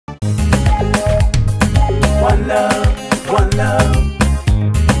One love, one love.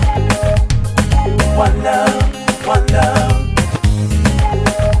 One love, one love.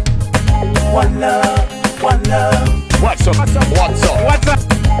 One love, one love. What's up? What's up? What's up? What's up?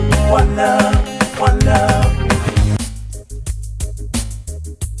 One love, one love.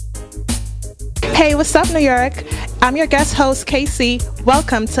 Hey, what's up, New York? I'm your guest host, Casey.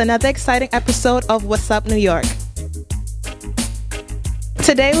 Welcome to another exciting episode of What's Up, New York.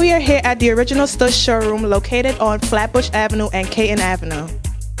 Today we are here at the original Stush showroom located on Flatbush Avenue and Caton Avenue.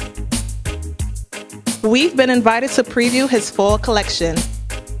 We've been invited to preview his fall collection.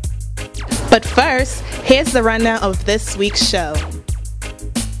 But first, here's the rundown of this week's show.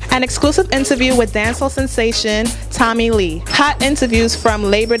 An exclusive interview with dancehall sensation Tommy Lee. Hot interviews from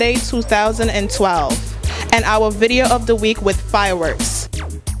Labor Day 2012. And our video of the week with fireworks.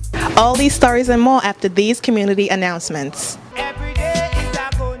 All these stories and more after these community announcements. Every day is a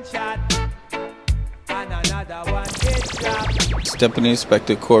gunshot, and another one gets dropped. Deputy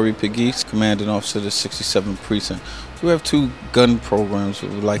Inspector Corey Pegues, Commanding Officer of the 67th Precinct. We have two gun programs we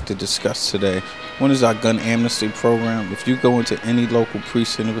would like to discuss today. One is our gun amnesty program. If you go into any local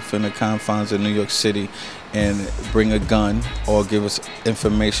precinct within the confines of New York City and bring a gun or give us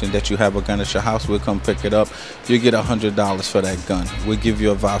information that you have a gun at your house, we'll come pick it up. You get $100 for that gun. We'll give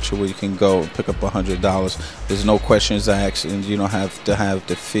you a voucher where you can go and pick up $100. There's no questions asked, and you don't have to have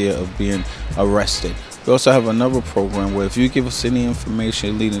the fear of being arrested. We also have another program where if you give us any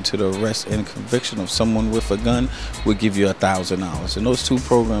information leading to the arrest and conviction of someone with a gun, we'll give you $1,000. And those two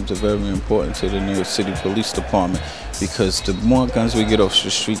programs are very important to the New York City Police Department because the more guns we get off the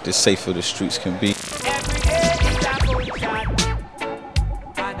street, the safer the streets can be.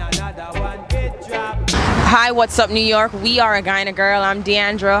 Hi, what's up, New York? We are a guy and a girl. I'm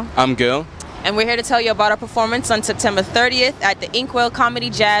Deandra. I'm Gil. And we're here to tell you about our performance on September 30th at the Inkwell Comedy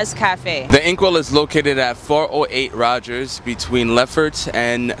Jazz Cafe. The Inkwell is located at 408 Rogers between Lefferts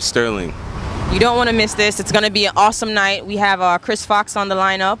and Sterling. You don't want to miss this. It's going to be an awesome night. We have Chris Fox on the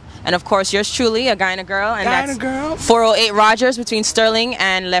lineup. And of course, yours truly, a guy and a girl. And that's 408 Rogers between Sterling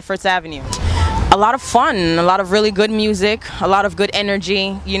and Lefferts Avenue. A lot of fun, a lot of really good music, a lot of good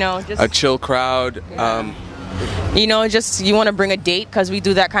energy, you know. Just a chill crowd. Yeah. You know, just you want to bring a date because we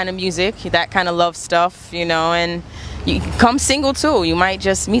do that kind of music, that kind of love stuff, you know, and you can come single too. You might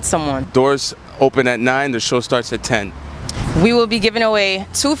just meet someone. Doors open at 9, the show starts at 10. We will be giving away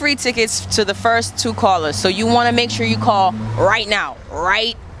 2 free tickets to the first 2 callers. So you want to make sure you call right now,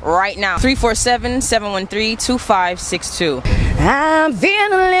 right now. 347-713-2562. I'm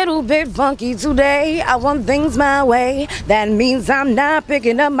feeling a little bit funky today. I want things my way. That means I'm not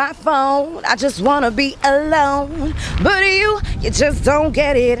picking up my phone. I just want to be alone. But you just don't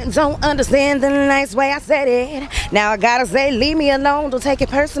get it and don't understand the nice way I said it. Now I gotta say, leave me alone. Don't take it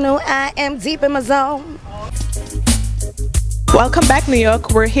personal. I am deep in my zone. Welcome back, New York.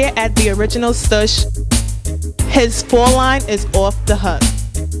 We're here at the original Stush. His fall line is off the hook.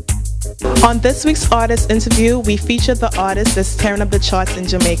 On this week's artist interview, we featured the artist that's tearing up the charts in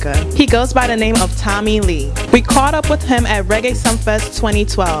Jamaica. He goes by the name of Tommy Lee. We caught up with him at Reggae Sumfest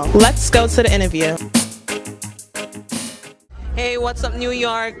 2012. Let's go to the interview. Hey, what's up, New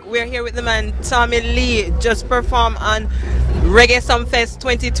York? We're here with the man Tommy Lee, just performed on Reggae Sumfest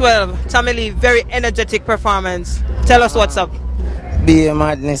 2012. Tommy Lee, very energetic performance. Tell us what's up. Be a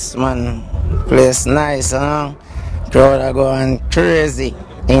madness, man. Place nice, huh? Crowd are going crazy.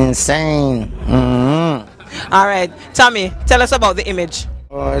 Insane. All right, Tommy, tell us about the image.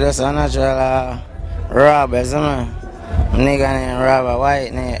 Oh, just a natural robbers, man. Nigga named Robber,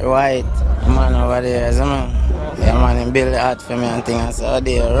 white man over there, man. Yeah, man, he build the hat for me and thing. I said, oh,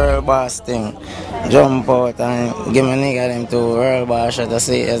 the real boss thing. Jump out and give me nigga them to real boss shot to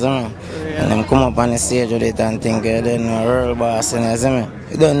see it, man. And them come up on the stage with it and think they don't know real boss in it, man.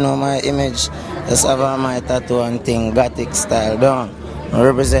 You don't know my image. Just have my tattoo and thing, gothic style, don't. I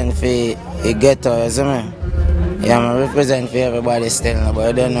represent for the ghetto, you me? Yeah, I represent for everybody still, but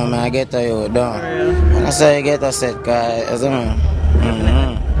I don't know my ghetto, you don't. And I say you ghetto set, cause, you me?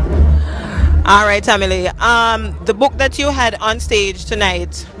 All right, Tommy Lee. The book that you had on stage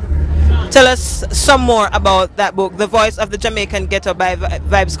tonight, tell us some more about that book, The Voice of the Jamaican Ghetto by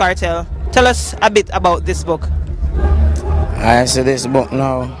Vybz Kartel. Tell us a bit about this book. I see this book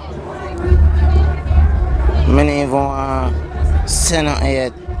now. Many even send out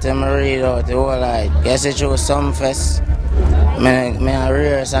yet to me read out the whole life. Guess it through some fest. I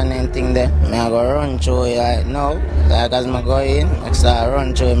rehearse and anything there. I go run through it like now. Like as I go in, I start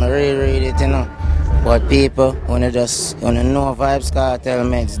run through it, I reread it, you know. But people, when you know Vybz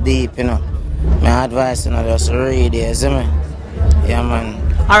Kartel, it's deep, you know. My advice, you know, just read it, see me? Yeah, man.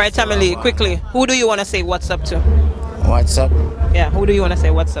 All right, Tommy Lee, quickly, who do you want to say what's up to? What's up? Yeah, who do you want to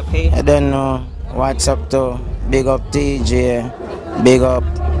say what's up, hey? I don't know. What's up to? Big up TJ, big up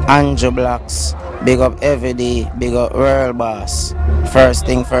Andrew Blacks, big up Everyday, big up World Boss. First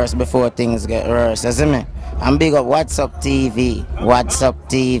thing first before things get worse, you see me? And big up What's Up TV, What's Up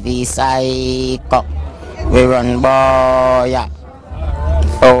TV, Psycho. We run boy, yeah.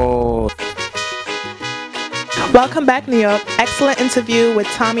 Oh. Welcome back, New York. Excellent interview with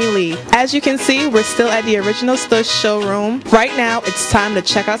Tommy Lee. As you can see, we're still at the original Stush showroom. Right now, it's time to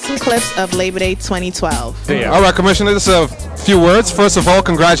check out some clips of Labor Day 2012. Yeah. All right, Commissioner, just a few words. First of all,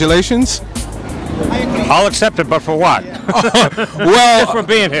 congratulations. I'll accept it, but for what? Well, just for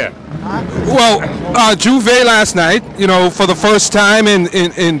being here. Well, Juve last night, you know, for the first time in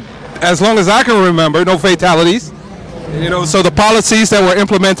as long as I can remember, no fatalities. You know, so the policies that were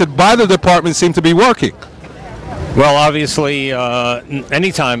implemented by the department seem to be working. Well, obviously,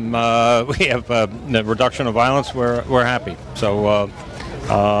 anytime we have a reduction of violence, we're happy. So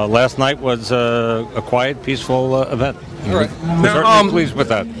last night was a quiet, peaceful event. All right. We're certainly pleased with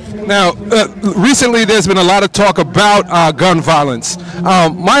that. Now, recently there's been a lot of talk about gun violence.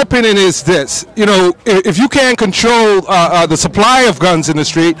 My opinion is this, you know, if you can't control the supply of guns in the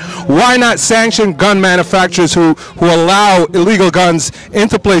street, why not sanction gun manufacturers who allow illegal guns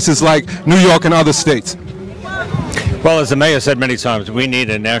into places like New York and other states? Well, as the mayor said many times, we need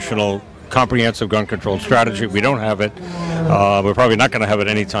a national comprehensive gun control strategy. We don't have it. We're probably not going to have it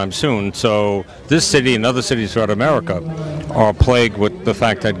anytime soon. So this city and other cities throughout America are plagued with the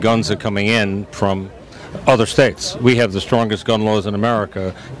fact that guns are coming in from other states. We have the strongest gun laws in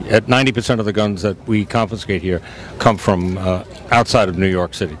America. At 90% of the guns that we confiscate here come from outside of New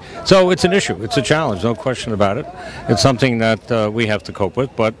York City. So it's an issue. It's a challenge, no question about it. It's something that we have to cope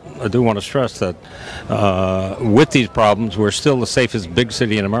with, but I do want to stress that with these problems, we're still the safest big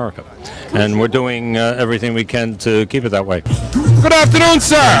city in America. And we're doing everything we can to keep it that way. Good afternoon,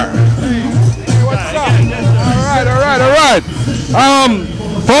 sir. Hey, what's up? All right.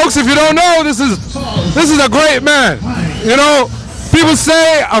 Folks, if you don't know, this is a great man. You know, people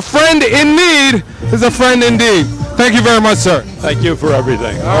say a friend in need is a friend indeed. Thank you very much, sir. Thank you for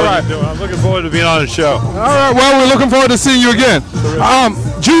everything. All right. I'm looking forward to being on the show. All right. Well, we're looking forward to seeing you again.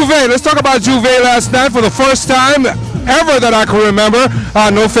 Juve. Let's talk about Juve last night for the first time ever that I can remember.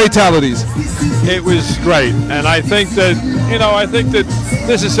 No fatalities. It was great, and I think that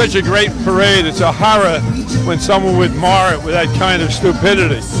this is such a great parade. It's a horror when someone would mar it with that kind of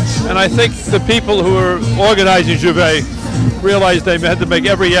stupidity. And I think the people who are organizing Juve realized they had to make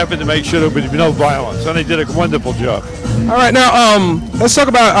every effort to make sure there would be no violence, and they did a wonderful job. All right, now let's talk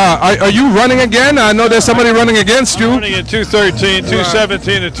about. Are you running again? I know there's somebody running against you. I'm running in 213,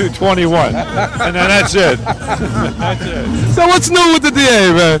 217, and 221, and then that's it. That's it. So what's new with the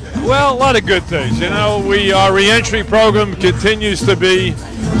DA, man? Well, a lot of good things. You know, our reentry program continues to be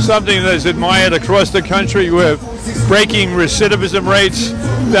something that is admired across the country. We're breaking recidivism rates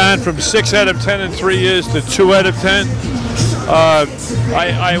down from 6 out of 10 in 3 years to 2 out of 10. I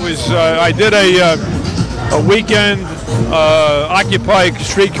did a weekend Occupy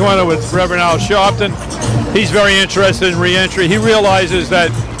Street Corner with Reverend Al Sharpton. He's very interested in reentry. He realizes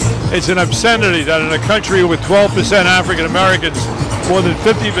that it's an obscenity that in a country with 12% African Americans, more than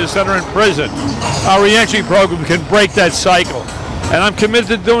 50% are in prison. Our reentry program can break that cycle, and I'm committed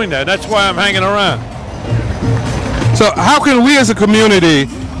to doing that. That's why I'm hanging around. So how can we as a community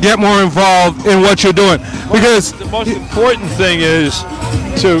get more involved in what you're doing? Because the most important thing is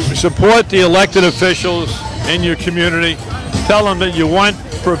to support the elected officials in your community. Tell them that you want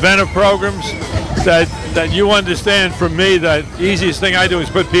preventive programs, that you understand from me that the easiest thing I do is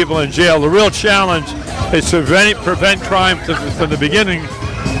put people in jail. The real challenge is to prevent crime from the beginning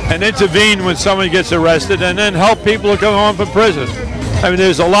and intervene when somebody gets arrested, and then help people who come home from prison. I mean,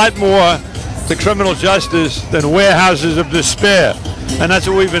 there's a lot more to criminal justice than warehouses of despair, and that's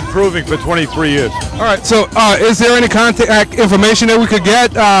what we've been proving for 23 years. All right, so is there any contact information that we could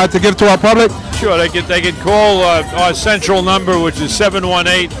get to give to our public? Sure, they can call our central number, which is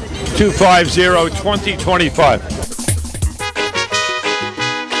 718-250-2025.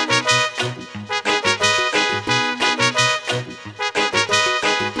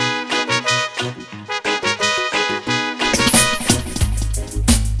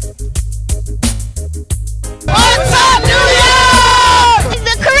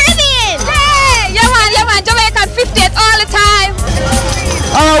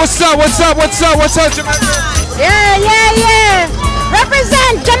 What's up, Jamaica? Yeah.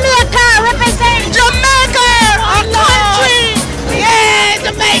 Represent Jamaica, represent Jamaica, our country. Yeah,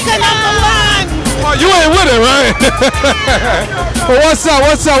 Jamaica #1. Oh, you ain't with it, right? Well, what's up?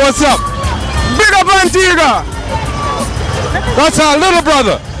 What's up? What's up? Big up Antigua. That's our little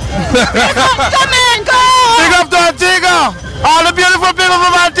brother. Jamaica! Big up to Antigua. All the beautiful people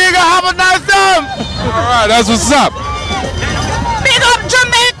from Antigua, have a nice time. All right, that's what's up. Big up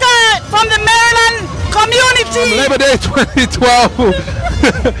Jamaica from the Maryland community. Labor Day 2012.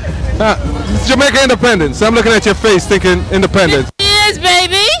 Jamaica independence. I'm looking at your face thinking independence. Yes,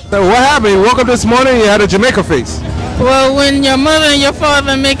 baby. So what happened? You woke up this morning and you had a Jamaica face. Well, when your mother and your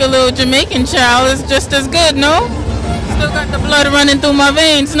father make a little Jamaican child, it's just as good, no? Still got the blood running through my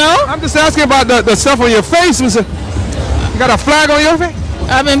veins, no? I'm just asking about the stuff on your face. You got a flag on your face?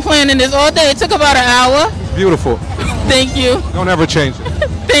 I've been planning this all day. It took about an hour. Beautiful. Thank you. Don't ever change it.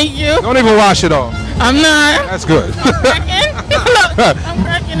 Thank you. Don't even wash it off. I'm not. That's good. I'm cracking. Look, I'm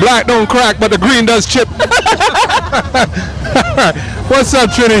cracking. Black don't crack, but the green does chip. What's up,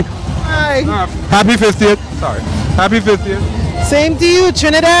 Trini? Hi. Happy 50th. Sorry. Happy 50th. Same to you.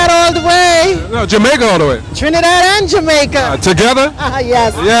 Trinidad all the way. No, Jamaica all the way. Trinidad and Jamaica. Together?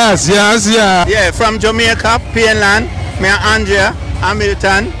 Yes. Yes, yes, yeah. Yeah, from Jamaica, Painland. Me and Andrea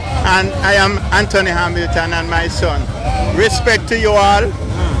Hamilton, and I am Anthony Hamilton and my son. Respect to you all.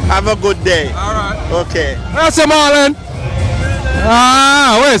 Have a good day. All right. Okay. That's a Marlon.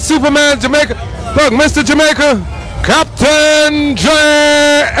 Ah, wait, Superman Jamaica. Look, Mr. Jamaica, Captain J.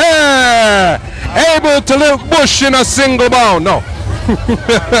 Able to lift bush in a single bound. No.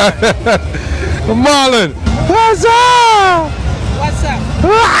 Marlon. What's up? What's up?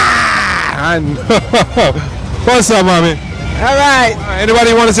 I know. What's up, mommy? All right.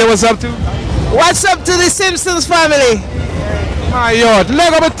 Anybody want to say what's up to? What's up to the Simpsons family? My yard,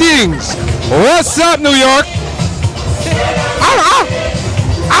 leg up of things. What's up, New York?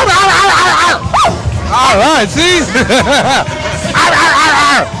 All right, see?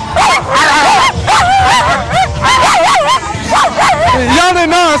 Y'all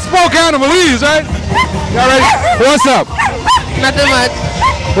didn't know I spoke animalese, right? Y'all ready? What's up? Nothing much.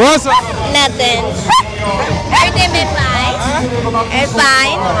 What's up? Nothing. Everything been fine. It's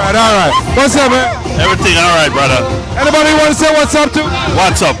fine. All right. What's up, man? Everything all right, brother. Anybody want to say what's up to?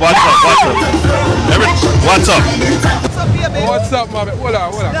 What's up? What's up? What's up? What's up? What's up, my man? What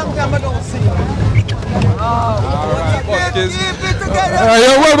up? What up? All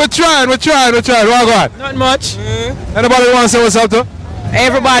right, well, we're trying. What go on? Not much. Anybody want to say what's up to?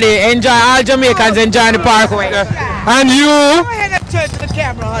 Everybody enjoy. All Jamaicans enjoy the parkway. And you? Go ahead and turn to the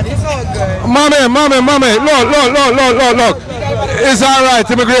camera, honey. It's all good. Mommy. Look. It's all right.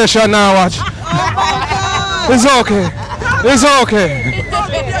 Immigration now, watch. It's okay.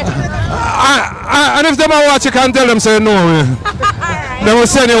 And if they don't watch, you can tell them, say no. They will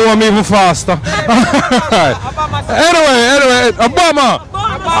send you home even faster. Anyway, Obama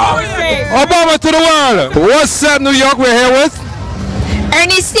to the world. What's up, New York? We're here with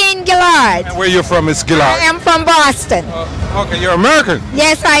Ernestine Gillard. And where you from, Miss Gillard? I am from Boston. Okay, you're American.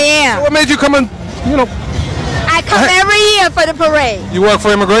 Yes, I am. So what made you come and, I come every year for the parade. You work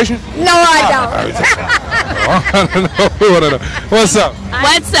for immigration? No, I don't. What's up?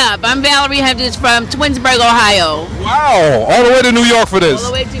 What's up? I'm Valerie Hedges from Twinsburg, Ohio. Wow, all the way to New York for this.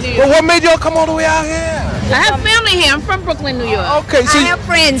 All the way to New York. Well, what made y'all come all the way out here? I have family here. I'm from Brooklyn, New York. Okay, so I have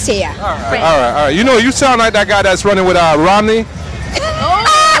friends here. All right. You know, you sound like that guy that's running with Romney.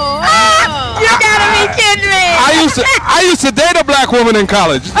 You gotta be kidding me. I used to date a black woman in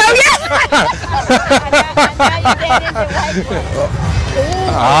college. Oh, yeah.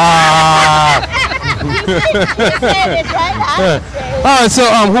 All right, so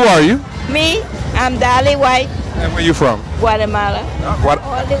who are you? Me, I'm Dolly White, And where you from? Guatemala.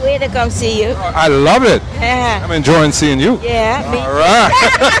 All the way to come see you. I love it. Yeah. I'm enjoying seeing you. Yeah. Me. All right.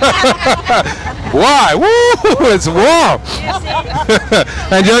 Why? Woo! It's warm.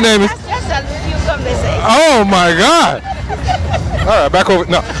 And your name is? Oh my God. All right, back over.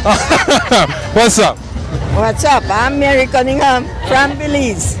 No. What's up? What's up? I'm Mary Cunningham from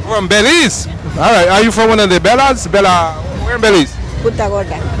Belize. From Belize. All right. Are you from one of the Bellas? Where in Belize? Punta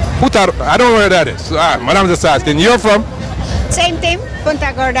Gorda. I don't know where that is. All right, Madame just asking. You're from? Same thing,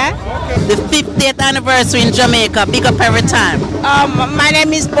 Punta Gorda. The 50th anniversary in Jamaica. Big up every time. My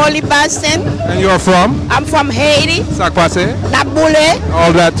name is Polly Baston. And you're from? I'm from Haiti. Sakpase? Nabule.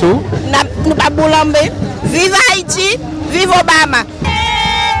 All that too? Nabulambe. Viva Haiti. Viva Obama.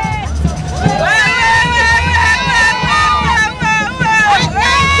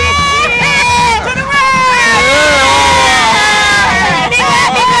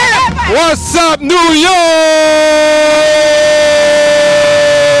 What's up, New York?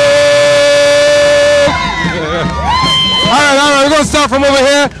 All right, we're going to start from over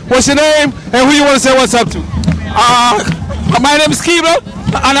here. What's your name and who you want to say what's up to? My name is Keebler,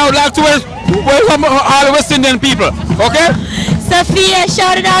 and I would like to welcome all the West Indian people. Okay? Sophia,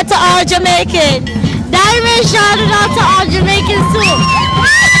 shout it out to all Jamaicans. Diamond, shout it out to all Jamaicans too.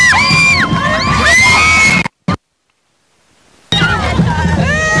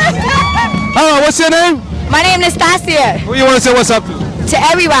 What's your name? My name is Nastasia. Who you want to say what's up to? To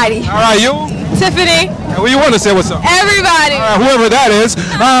everybody. All right, you? Tiffany. And who you want to say what's up? Everybody. Whoever that is.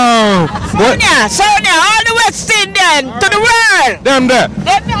 Sonia, all the West Indian to the world. Them there.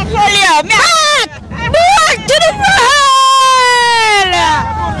 Let me tell you, back to the world.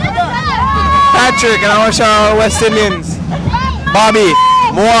 Patrick, and I want to shout out West Indians. Bobby,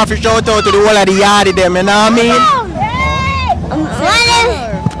 more of a shout out to the whole of the yard them, you know what I mean?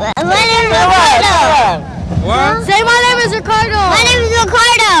 My name is Ricardo. What? Say my name is Ricardo. My name is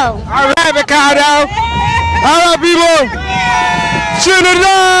Ricardo. All right, Ricardo. All right, people.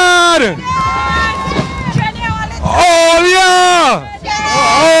 Trinidad. Oh, yeah.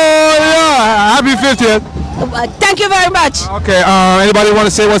 Oh, yeah. Happy 50th. Thank you very much. Okay, anybody want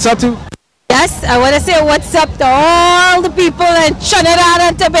to say what's up to? Yes, I want to say what's up to all the people in Trinidad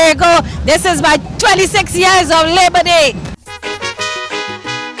and Tobago. This is my 26 years of Labor Day.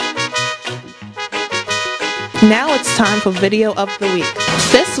 Now it's time for Video of the Week.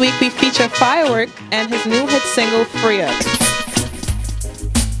 This week we feature Firework and his new hit single, Free Up.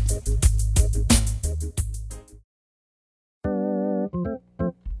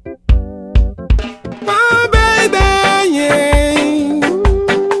 My baby, yeah.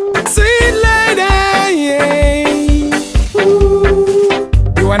 Sweet lady, yeah. Ooh.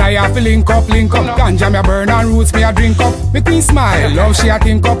 You and I have to link up. Ganja me a burn and roots me a drink up. Me queen smile, love she a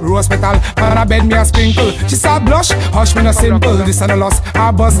think up. Rose petal, man a bed me a sprinkle. She start blush, hush me no simple. This a no loss,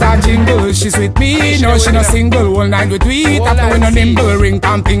 I bust that jingle. She's with me, no she no single. All night we tweet, after we no nimble. Ring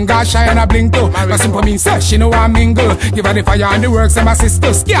tam finger, shine a blink too. No simple mean say she know I mingle. Give her the fire and the works and my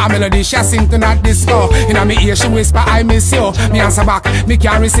sister. Scare melody, she a sing to not disco. Inna me ear she whisper I miss you. Me answer back, me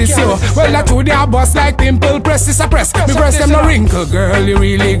can't resist you. Well that two day I bust like pimple. Press is a press, me breast them no wrinkle. Girl you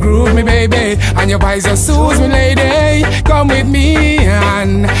really groove me baby, and your eyes just soothe me lady. Come with me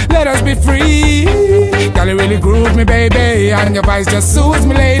and let us be free. Girl you really groove me baby, and your eyes just soothe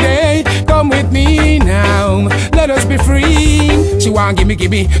me lady. Come with me now, let us be free. She want gimme,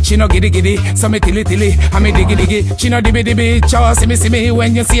 she no giddy, so me tilly, and me diggy, she no dibby, just see me,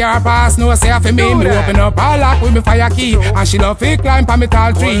 when you see her pass, no say for me. Me open up her lock with me fire key, and she love to climb on me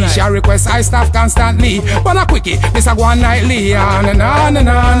tall tree. She a request I staff constantly, but a quickie, this a go on nightly, on and on and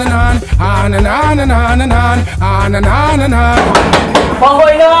on and on, on and on and on and on, on and on and on. What's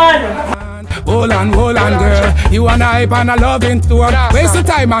going on? Hold on, girl. You and I on a loving tour. Waste the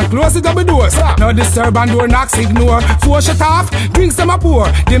time and close the double doors. No disturb and door knocks ignore. Force shut off, drink some pour.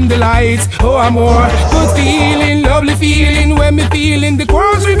 Dim the lights, oh more. Good feeling, lovely feeling. When me feeling the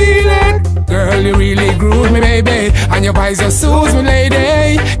chorus revealing. Girl, you really groove me, baby, and your eyes just soothe me,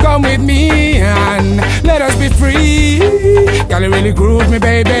 lady. Come with me and let us be free. Girl, you really groove me,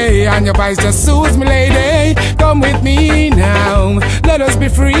 baby, and your eyes just soothe me, lady. Come with me now, let us be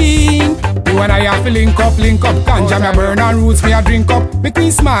free. You and I have to link up. Ganja me a burn and roots me a drink up. Me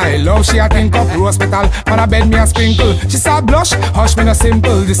queen smile, love she a think up. Rose petal, on a bed me a sprinkle. She start blush, hush me no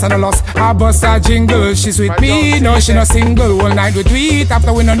simple. This a no loss, I bust a jingle. She's with me, no she no single. All night we tweet,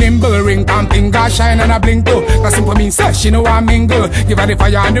 after we no nimble. Ring tam finger, shine and a blink too. That simple mean say she know I mingle. Give her the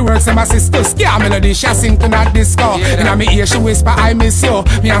fire and the works and my sister. Scare melody, she a sing to not disco. Inna me ear she whisper I miss you.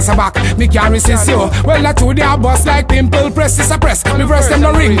 Me answer back, me can't resist you. Well that two day I bust like pimple. Press is a press, me breast them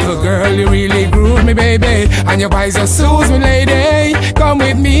no wrinkle. Girl you really groove me baby, and your eyes just soothe me lady. Come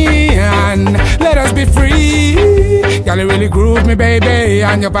with me and let us be free. Girl you really groove me baby,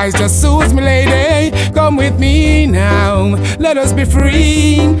 and your eyes just soothe me lady. Come with me now, let us be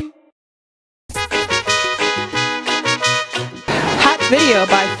free. Hot video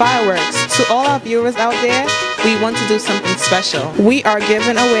by Fireworks. To all our viewers out there, we want to do something special. We are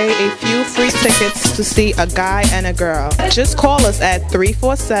giving away a few free tickets to see A Guy and a Girl. Just call us at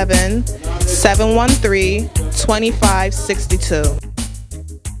 347-713-2562.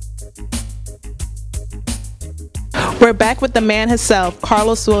 We're back with the man himself,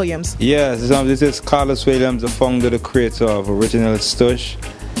 Carlos Williams. Yes, this is Carlos Williams, the founder, the creator of Original Stush.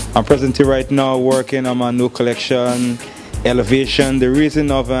 I'm presently right now working on my new collection, Elevation. The reason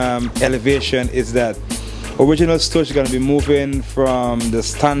of Elevation is that Original Stush is going to be moving from the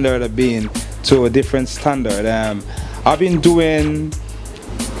standard of being to a different standard. I've been doing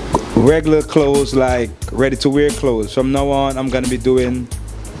regular clothes, like ready-to-wear clothes. From now on, I'm going to be doing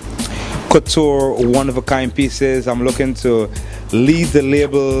couture, one-of-a-kind pieces. I'm looking to lead the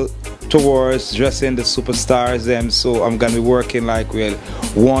label towards dressing the superstars them. So I'm gonna be working like with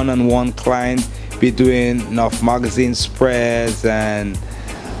one-on-one client, be doing enough magazine spreads and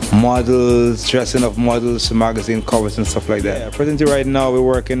models, dressing of models to magazine covers and stuff like that. Yeah, presently right now we're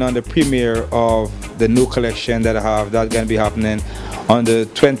working on the premiere of the new collection that I have that's gonna be happening on the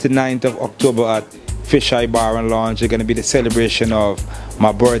 29th of October at Fisheye Bar and Lounge. It's gonna be the celebration of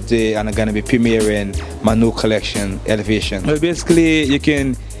my birthday, and I'm gonna be premiering my new collection, Elevation. Well, basically you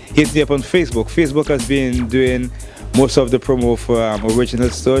can hit me up on Facebook. Facebook has been doing most of the promo for Original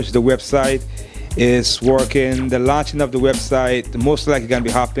Stush. The website is working. The launching of the website most likely going to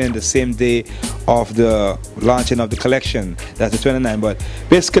be happening the same day of the launching of the collection. That's the 29th. But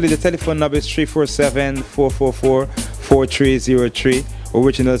basically the telephone number is 347-444-4303,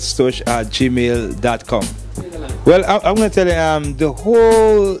 originalstush@gmail.com. Well, I'm going to tell you, the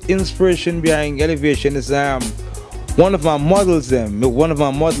whole inspiration behind Elevation is one of my models. One of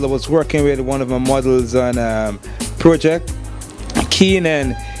my models, I was working with one of my models on project, Keen,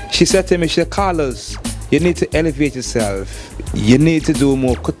 and she said to me, she said, Carlos, you need to elevate yourself. You need to do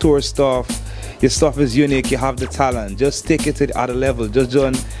more couture stuff. Your stuff is unique. You have the talent. Just take it to the other level. Just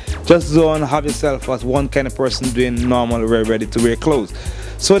don't have yourself as one kind of person doing normal, ready to wear clothes.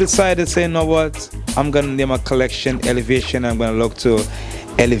 So I decided to say, you know what? I'm going to name a collection Elevation. I'm going to look to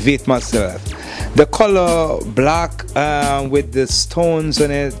elevate myself. The color black with the stones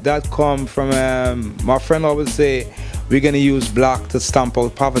on it, that come from, my friend always say, we're going to use black to stamp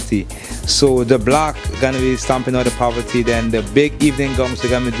out poverty. So the black going to be stamping out the poverty. Then the big evening gowns we're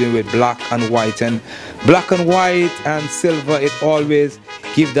going to be doing with black and white. And black and white and silver, it always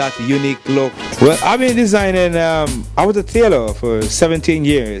give that unique look. Well, I've been designing, I was a tailor for 17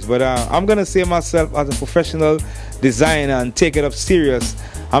 years. But I'm going to say myself as a professional designer and take it up serious.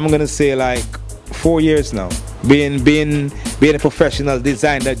 I'm going to say like 4 years now. Being a professional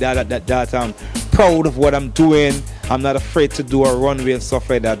designer, that I'm proud of what I'm doing. I'm not afraid to do a runway and stuff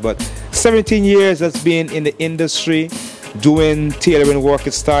like that. But 17 years has been in the industry doing tailoring work.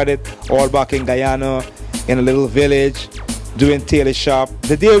 It started all back in Guyana in a little village doing tailor shop.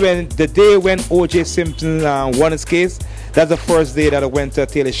 The day when O.J. Simpson won his case, that's the first day that I went to a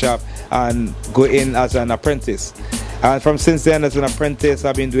tailor shop and go in as an apprentice. And from since then, as an apprentice,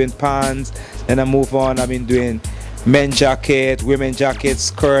 I've been doing pants. Then I move on. I've been doing men jacket, women jackets,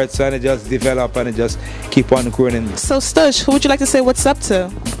 skirts, and it just develop and it just keep on growing. So Stush, who would you like to say what's up to?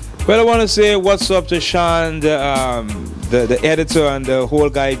 Well, I want to say what's up to Sean, the editor and the whole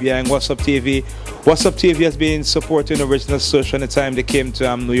guy behind What's Up TV. What's Up TV has been supporting Original Stush from the time they came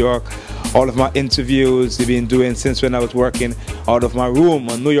to New York. All of my interviews they've been doing since when I was working out of my room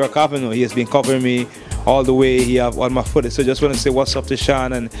on New York Avenue. He has been covering me all the way. He have all my footage. So just want to say what's up to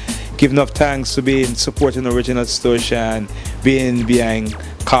Sean and give enough thanks to being supporting Original Stush and being behind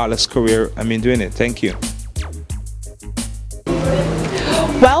Carlos' career. I mean, doing it. Thank you.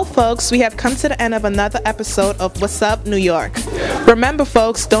 Well, folks, we have come to the end of another episode of What's Up, New York. Remember,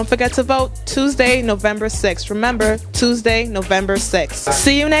 folks, don't forget to vote Tuesday, November 6th. Remember, Tuesday, November 6th.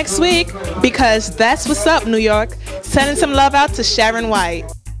 See you next week, because that's What's Up, New York. Sending some love out to Sharon White.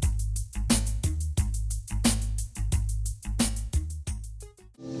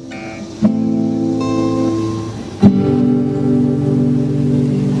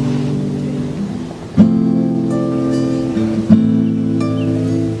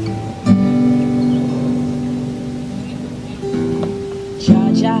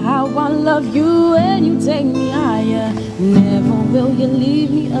 I love you and you take me higher. Never will you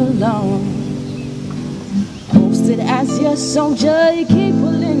leave me alone. Posted as your soldier, you keep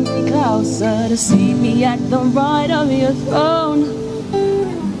pulling me closer to see me at the right of your throne.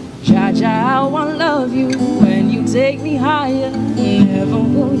 Jaja, I wanna love you when you take me higher. Never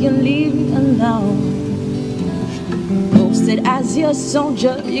will you leave me alone. Posted as your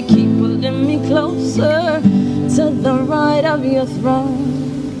soldier, you keep pulling me closer to the right of your throne.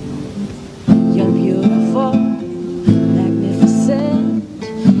 You're beautiful, magnificent.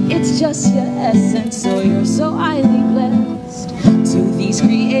 It's just your essence, so you're so highly blessed. To these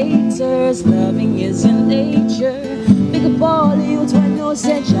creators, loving is in nature. Big up all of you, 20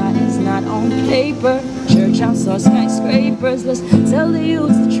 said Jah is not on paper. Church house or skyscrapers, let's tell the youth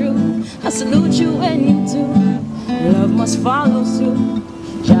the truth. I salute you when you do. Love must follow suit.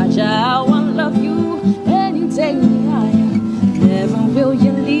 Jaja, I wanna love you, and you take me higher. Never will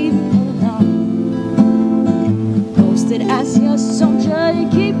you leave me alone. Posted as your soldier, you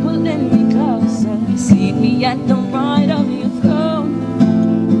keep pulling me closer. You see me at the right of your throne.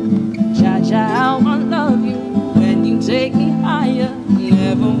 Jaja, I wanna love you when you take me higher.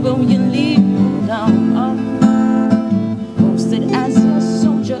 Never will you leave me alone. Posted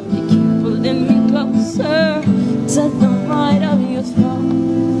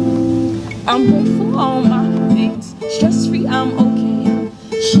I'm grateful all my days. Stress free, I'm okay.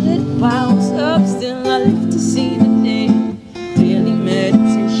 Shit piles up, still I live to see the day. Daily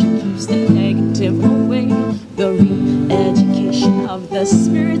meditation keeps the negative away. The re-education of the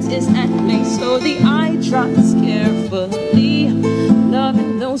spirit is at play. So the eye drops carefully,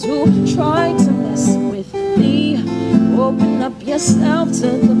 loving those who try to mess with me. Open up yourself to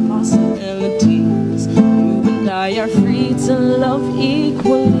the possibilities. You and I are free to love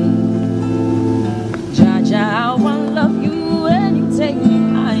equally. Jaja, I love you and you take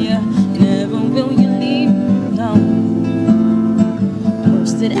me higher. Never will you leave me down.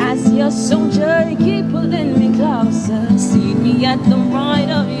 Posted as your soldier, you keep pulling me closer. See me at the right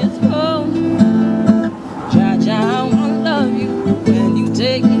of your throne. Jaja, I love you when you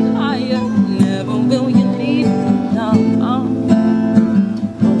take me higher. Never will you leave me down.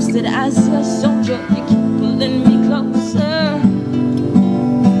 Posted as your soldier, you keep pulling me closer.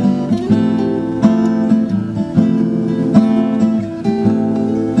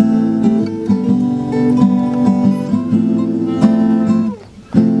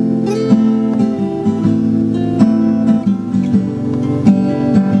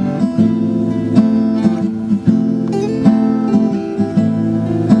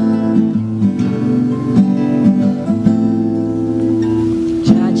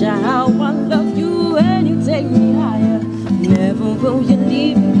 Will you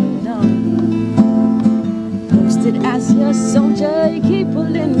leave me down? Posted as your soldier, you keep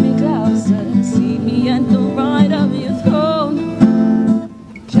pulling me closer. See me at the right of your throne.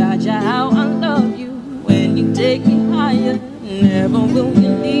 Jaja, how I love you when you take me higher. Never will you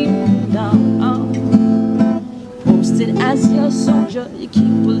leave me down. Posted as your soldier, you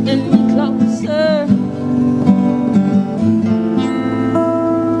keep pulling me closer.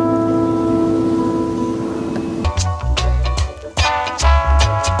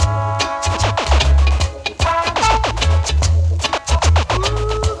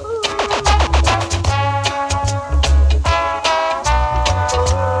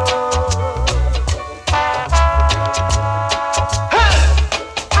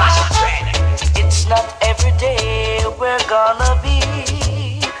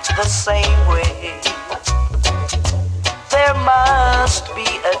 Same way. There must be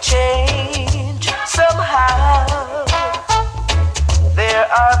a change somehow. There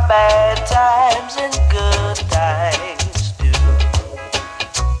are bad times and good times too.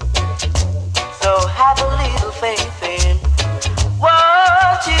 So have a little faith in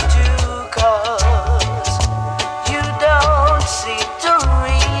what you do, 'cause you don't seem to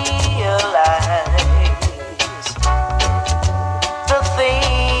realize the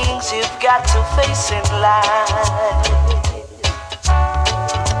things you've got to face in life.